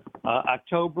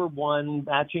October 1,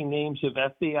 matching names of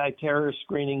FBI terrorist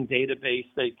screening database.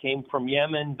 They came from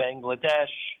Yemen, Bangladesh,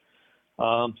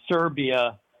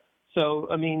 Serbia. So,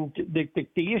 I mean, the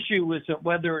issue isn't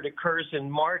whether it occurs in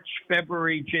March,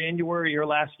 February, January, or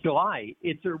last July.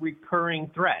 It's a recurring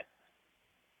threat.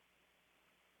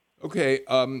 Okay.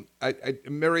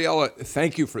 Mariela,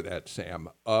 thank you for that, Sam.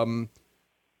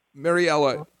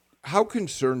 Mariela, how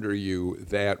concerned are you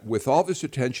that with all this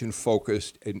attention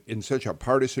focused in such a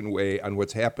partisan way on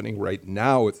what's happening right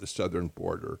now at the southern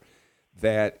border,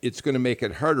 that it's going to make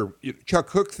it harder? Chuck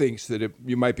Kuck thinks that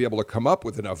you might be able to come up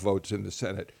with enough votes in the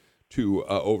Senate to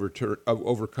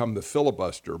overcome the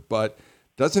filibuster. But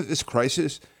doesn't this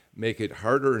crisis make it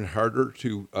harder and harder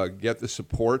to get the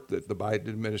support that the Biden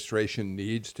administration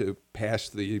needs to pass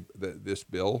this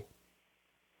bill?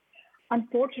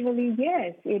 Unfortunately,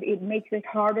 yes. It makes it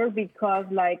harder because,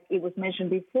 like it was mentioned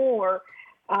before,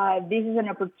 this is an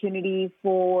opportunity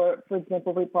for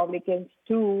example, Republicans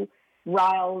to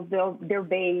rile their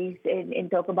base and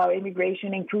talk about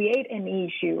immigration and create an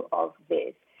issue of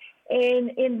this.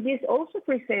 And this also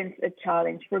presents a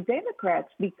challenge for Democrats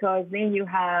because then you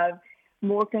have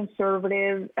more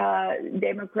conservative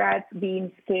Democrats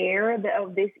being scared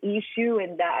of this issue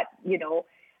and that,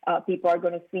 people are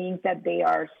going to think that they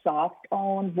are soft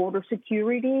on border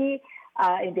security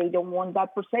and they don't want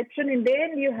that perception. And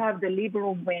then you have the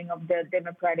liberal wing of the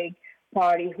Democratic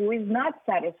Party who is not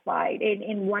satisfied.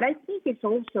 And what I think is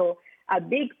also a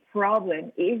big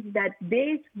problem is that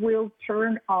this will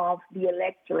turn off the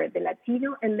electorate, the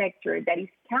Latino electorate that is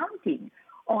counting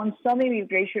on some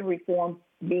immigration reform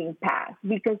being passed,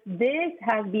 because this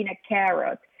has been a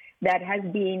carrot that has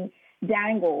been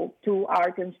dangled to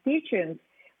our constituents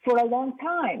for a long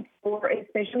time,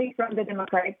 especially from the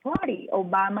Democratic Party.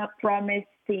 Obama promised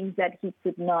things that he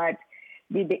did not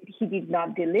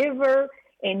deliver.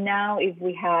 And now if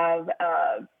we have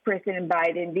President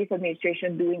Biden, this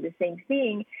administration doing the same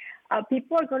thing,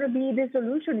 people are going to be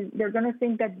disillusioned. They're going to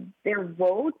think that their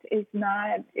vote is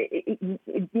not,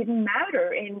 it didn't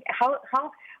matter. And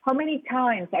How many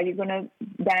times are you going to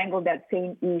dangle that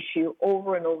same issue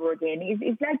over and over again?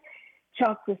 It's like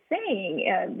Chuck was saying,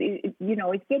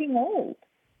 it's getting old.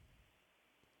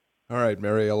 All right,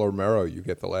 Mariela Romero, you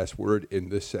get the last word in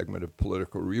this segment of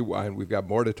Political Rewind. We've got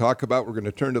more to talk about. We're going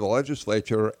to turn to the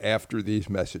legislature after these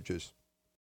messages.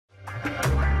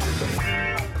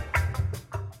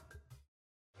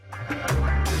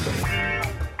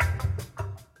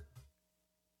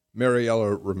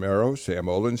 Mariela Romero, Sam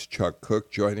Olens, Chuck Kuck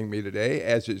joining me today,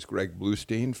 as is Greg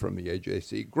Bluestein from the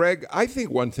AJC. Greg, I think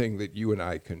one thing that you and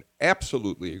I can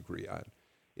absolutely agree on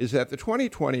is that the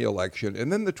 2020 election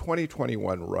and then the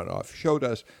 2021 runoff showed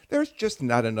us there's just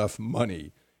not enough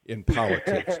money in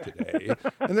politics today.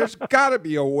 And there's got to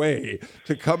be a way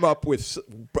to come up with,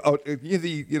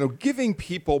 giving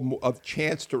people a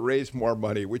chance to raise more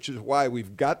money, which is why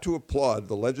we've got to applaud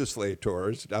the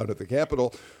legislators down at the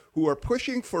Capitol who are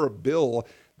pushing for a bill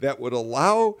that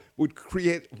would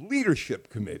create leadership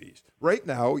committees. Right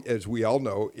now, as we all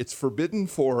know, it's forbidden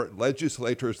for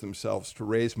legislators themselves to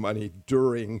raise money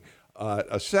during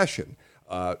a session.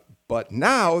 But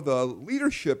now the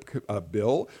leadership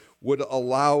bill would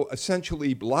allow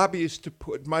essentially lobbyists to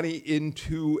put money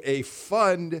into a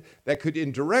fund that could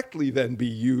indirectly then be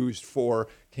used for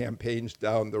campaigns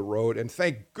down the road. And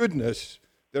thank goodness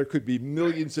there could be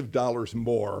millions of dollars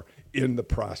more in the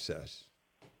process.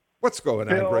 What's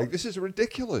going on, Greg? This is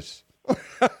ridiculous.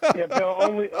 Yeah, Bill.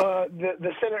 Only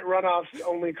the Senate runoffs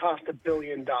only cost $1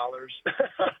 billion.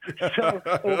 So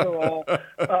overall,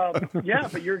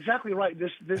 but you're exactly right.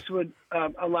 This would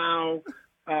allow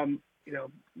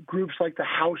groups like the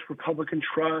House Republican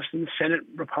Trust and the Senate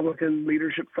Republican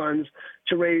Leadership Funds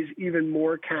to raise even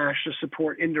more cash to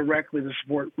support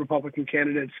Republican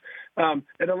candidates.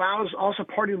 It allows also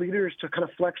party leaders to kind of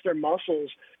flex their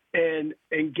muscles and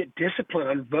get discipline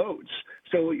on votes.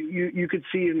 So you could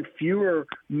see even fewer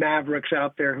mavericks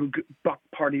out there who buck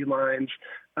party lines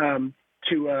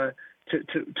to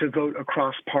vote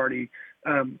across party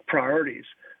priorities.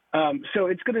 So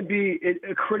it's going to be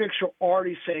critics are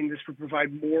already saying this would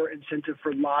provide more incentive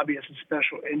for lobbyists and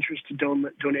special interests to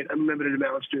donate unlimited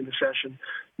amounts during the session,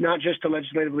 not just to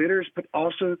legislative leaders, but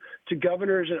also to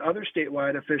governors and other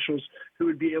statewide officials who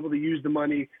would be able to use the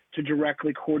money to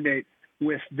directly coordinate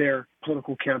with their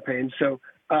political campaigns. So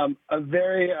a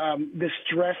very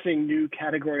distressing new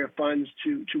category of funds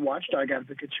to watchdog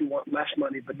advocates who want less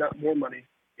money but not more money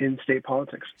in state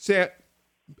politics.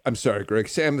 I'm sorry, Greg.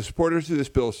 Sam, the supporters of this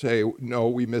bill say, no,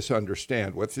 we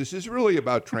misunderstand. What this is really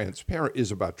about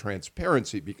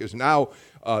transparency, because now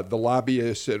the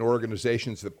lobbyists and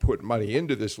organizations that put money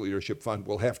into this leadership fund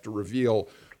will have to reveal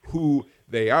who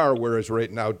they are, whereas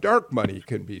right now dark money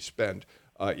can be spent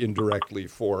indirectly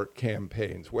for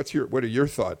campaigns. What are your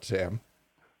thoughts, Sam?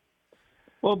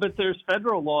 Well, but there's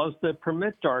federal laws that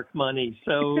permit dark money,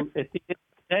 so at the end of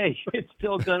the day, it's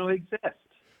still going to exist.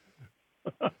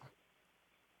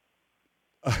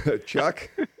 Chuck?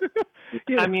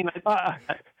 I mean, I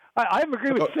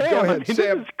agree with Sam. Go ahead, Sam. This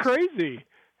is crazy.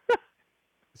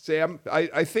 Sam,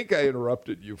 I think I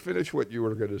interrupted you. Finish what you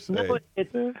were going to say. No,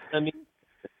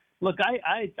 look,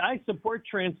 I support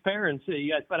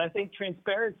transparency, but I think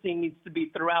transparency needs to be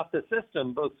throughout the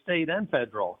system, both state and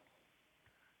federal.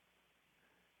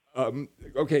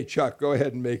 Okay, Chuck, go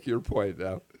ahead and make your point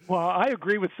now. Well, I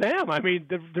agree with Sam. I mean,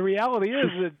 the reality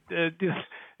is that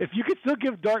if you could still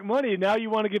give dark money, now you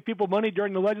want to give people money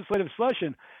during the legislative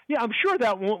session. Yeah, I'm sure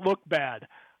that won't look bad.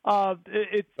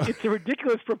 It's a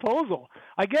ridiculous proposal.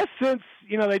 I guess since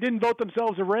they didn't vote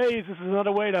themselves a raise, this is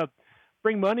another way to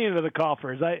bring money into the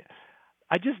coffers.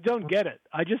 I just don't get it.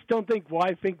 I just don't think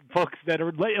folks that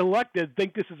are elected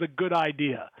think this is a good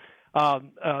idea,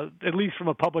 at least from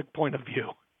a public point of view.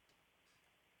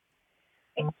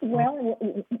 Well,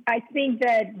 I think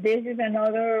that this is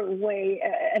another way,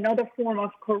 another form of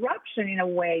corruption in a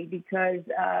way, because,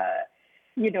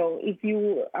 if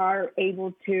you are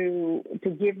able to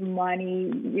give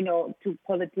money, to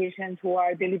politicians who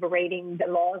are deliberating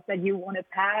the laws that you want to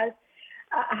pass,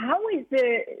 how is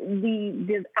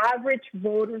the average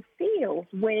voter feels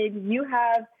when you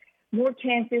have more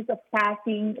chances of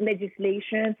passing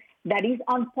legislation that is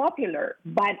unpopular,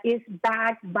 but is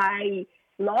backed by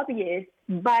lobbyists?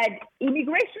 But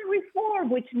immigration reform,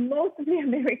 which most of the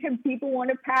American people want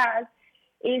to pass,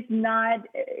 it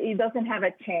doesn't have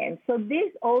a chance. So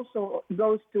this also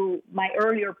goes to my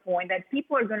earlier point that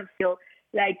people are going to feel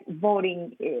like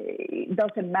voting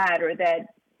doesn't matter,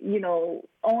 that,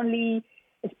 only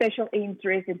special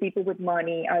interests and people with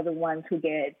money are the ones who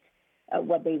get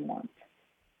what they want.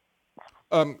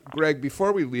 Greg,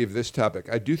 before we leave this topic,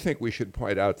 I do think we should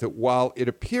point out that while it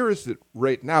appears that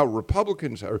right now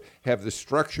Republicans have the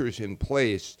structures in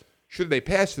place, should they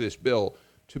pass this bill,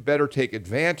 to better take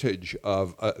advantage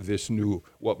of this new,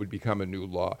 what would become a new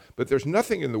law. But there's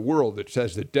nothing in the world that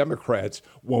says that Democrats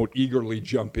won't eagerly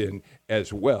jump in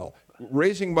as well.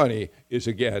 Raising money is,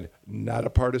 again, not a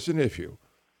partisan issue.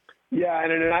 Yeah,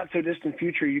 and in a not so distant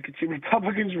future, you could see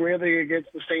Republicans railing against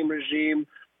the same regime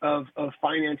of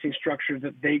financing structures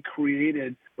that they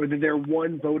created, or that they're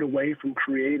one vote away from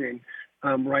creating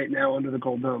right now under the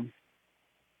Gold Dome.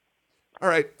 All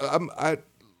right.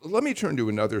 Let me turn to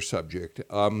another subject.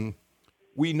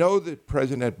 We know that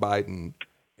President Biden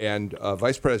and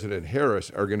Vice President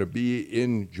Harris are going to be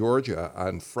in Georgia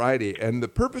on Friday, and the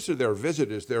purpose of their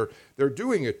visit is they're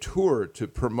doing a tour to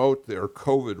promote their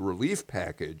COVID relief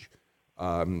package,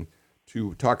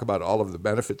 to talk about all of the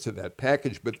benefits of that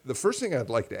package. But the first thing I'd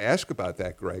like to ask about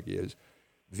that, Greg, is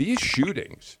these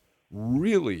shootings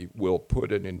really will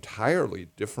put an entirely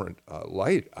different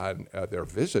light on their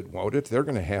visit, won't it? They're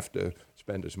going to have to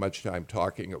spend as much time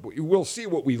talking. We'll see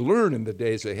what we learn in the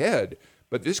days ahead,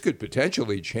 but this could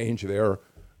potentially change their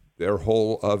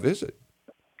whole visit.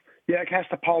 Yeah, it casts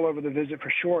a pall over the visit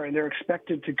for sure, and they're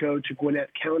expected to go to Gwinnett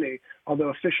County, although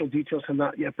official details have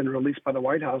not yet been released by the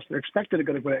White House. They're expected to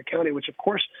go to Gwinnett County, which, of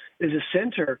course, is a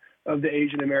center of the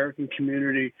Asian American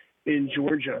community in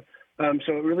Georgia.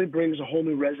 So it really brings a whole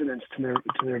new resonance to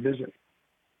their visit.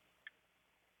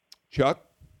 Chuck?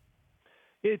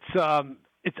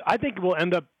 I think it will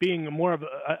end up being more of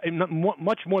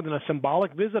much more than a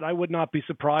symbolic visit. I would not be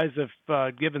surprised if,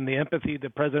 given the empathy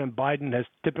that President Biden has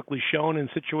typically shown in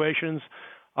situations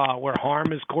where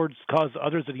harm is caused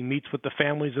others, that he meets with the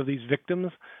families of these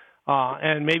victims,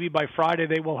 and maybe by Friday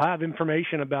they will have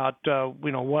information about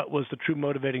what was the true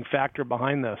motivating factor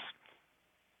behind this.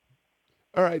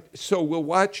 All right, so we'll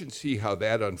watch and see how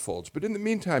that unfolds. But in the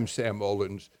meantime, Sam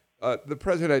Olens, the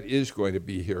president is going to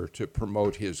be here to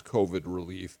promote his COVID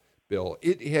relief bill.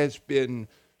 It has been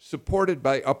supported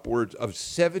by upwards of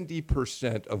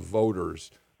 70% of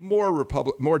voters,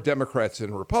 more Democrats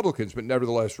than Republicans, but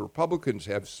nevertheless, Republicans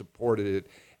have supported it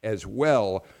as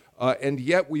well. And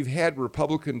yet we've had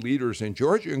Republican leaders in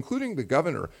Georgia, including the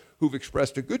governor, who've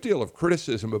expressed a good deal of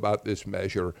criticism about this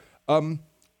measure.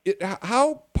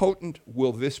 How potent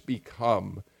will this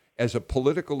become as a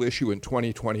political issue in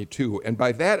 2022? And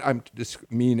by that, I'm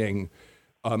just meaning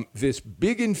this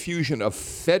big infusion of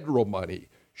federal money,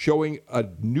 showing a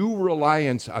new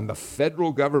reliance on the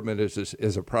federal government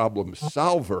as a problem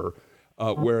solver,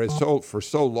 whereas for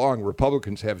so long,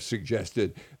 Republicans have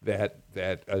suggested that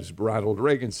as Ronald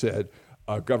Reagan said,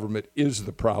 government is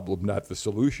the problem, not the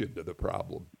solution to the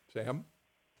problem. Sam?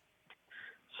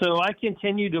 So I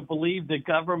continue to believe that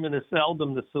government is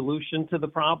seldom the solution to the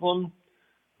problem.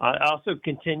 I also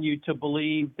continue to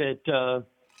believe that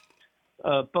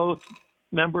both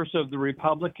members of the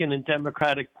Republican and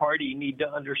Democratic Party need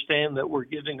to understand that we're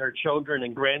giving our children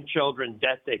and grandchildren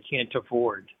debt they can't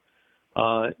afford.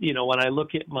 When I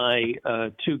look at my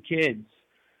two kids,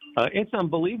 it's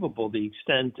unbelievable the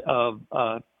extent of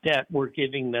debt we're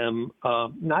giving them,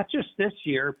 not just this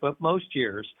year, but most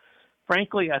years.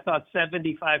 Frankly, I thought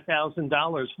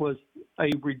 $75,000 was a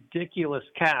ridiculous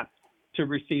cap to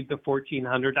receive the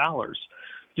 $1,400.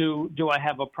 Do I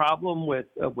have a problem with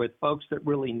folks that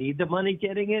really need the money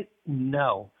getting it?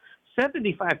 No.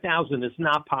 $75,000 is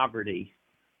not poverty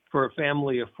for a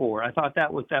family of four. I thought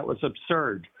that was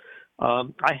absurd.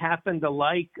 I happen to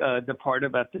like the part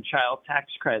about the child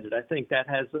tax credit. I think that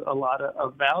has a lot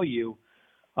of value.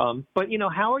 But,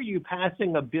 how are you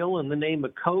passing a bill in the name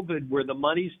of COVID where the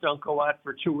monies don't go out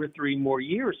for 2 or 3 more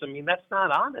years? I mean, that's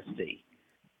not honesty.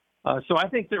 So I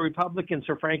think the Republicans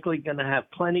are frankly going to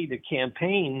have plenty to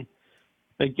campaign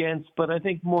against. But I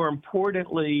think more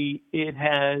importantly, it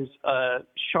has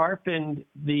sharpened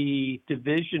the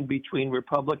division between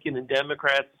Republican and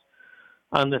Democrats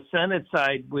on the Senate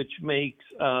side, which makes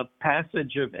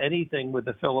passage of anything with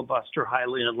a filibuster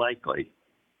highly unlikely.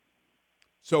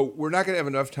 So we're not going to have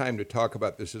enough time to talk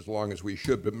about this as long as we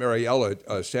should. But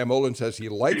Mariela, Sam Olens says he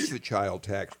likes the child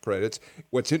tax credits.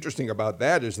 What's interesting about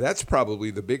that is that's probably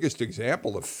the biggest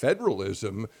example of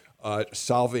federalism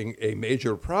solving a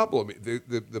major problem.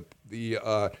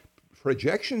 The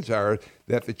projections are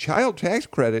that the child tax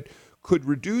credit could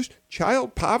reduce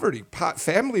child poverty,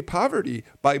 family poverty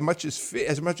by as much as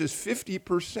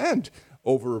 50%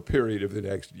 over a period of the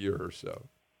next year or so.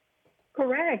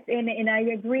 Correct. And I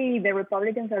agree. The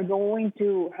Republicans are going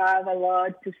to have a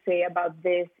lot to say about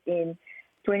this in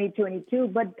 2022.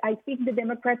 But I think the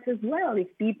Democrats as well. If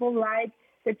people like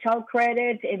the child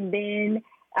credit and then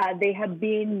they have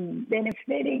been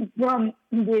benefiting from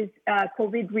this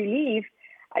COVID relief.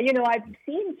 I've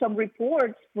seen some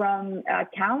reports from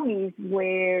counties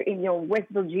where, in West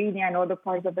Virginia and other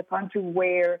parts of the country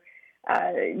where,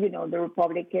 the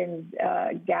Republicans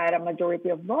got a majority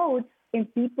of votes,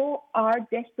 and people are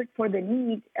desperate for the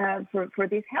need for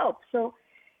this help. So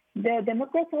the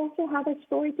Democrats also have a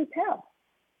story to tell.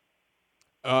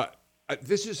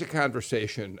 This is a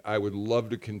conversation I would love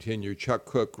to continue. Chuck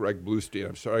Kuck, Greg Bluestein,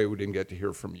 I'm sorry we didn't get to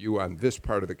hear from you on this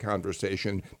part of the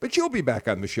conversation, but you'll be back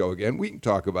on the show again. We can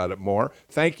talk about it more.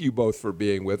 Thank you both for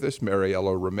being with us.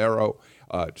 Mariela Romero,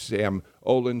 Sam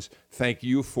Olens, thank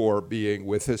you for being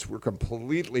with us. We're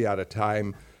completely out of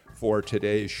time for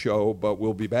today's show, but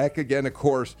we'll be back again, of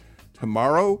course,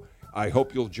 tomorrow. I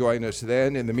hope you'll join us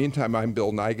then. In the meantime, I'm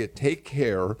Bill Nigut. Take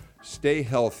care, stay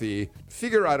healthy,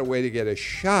 figure out a way to get a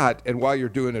shot, and while you're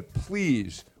doing it,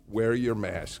 please wear your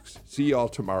masks. See y'all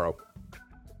tomorrow.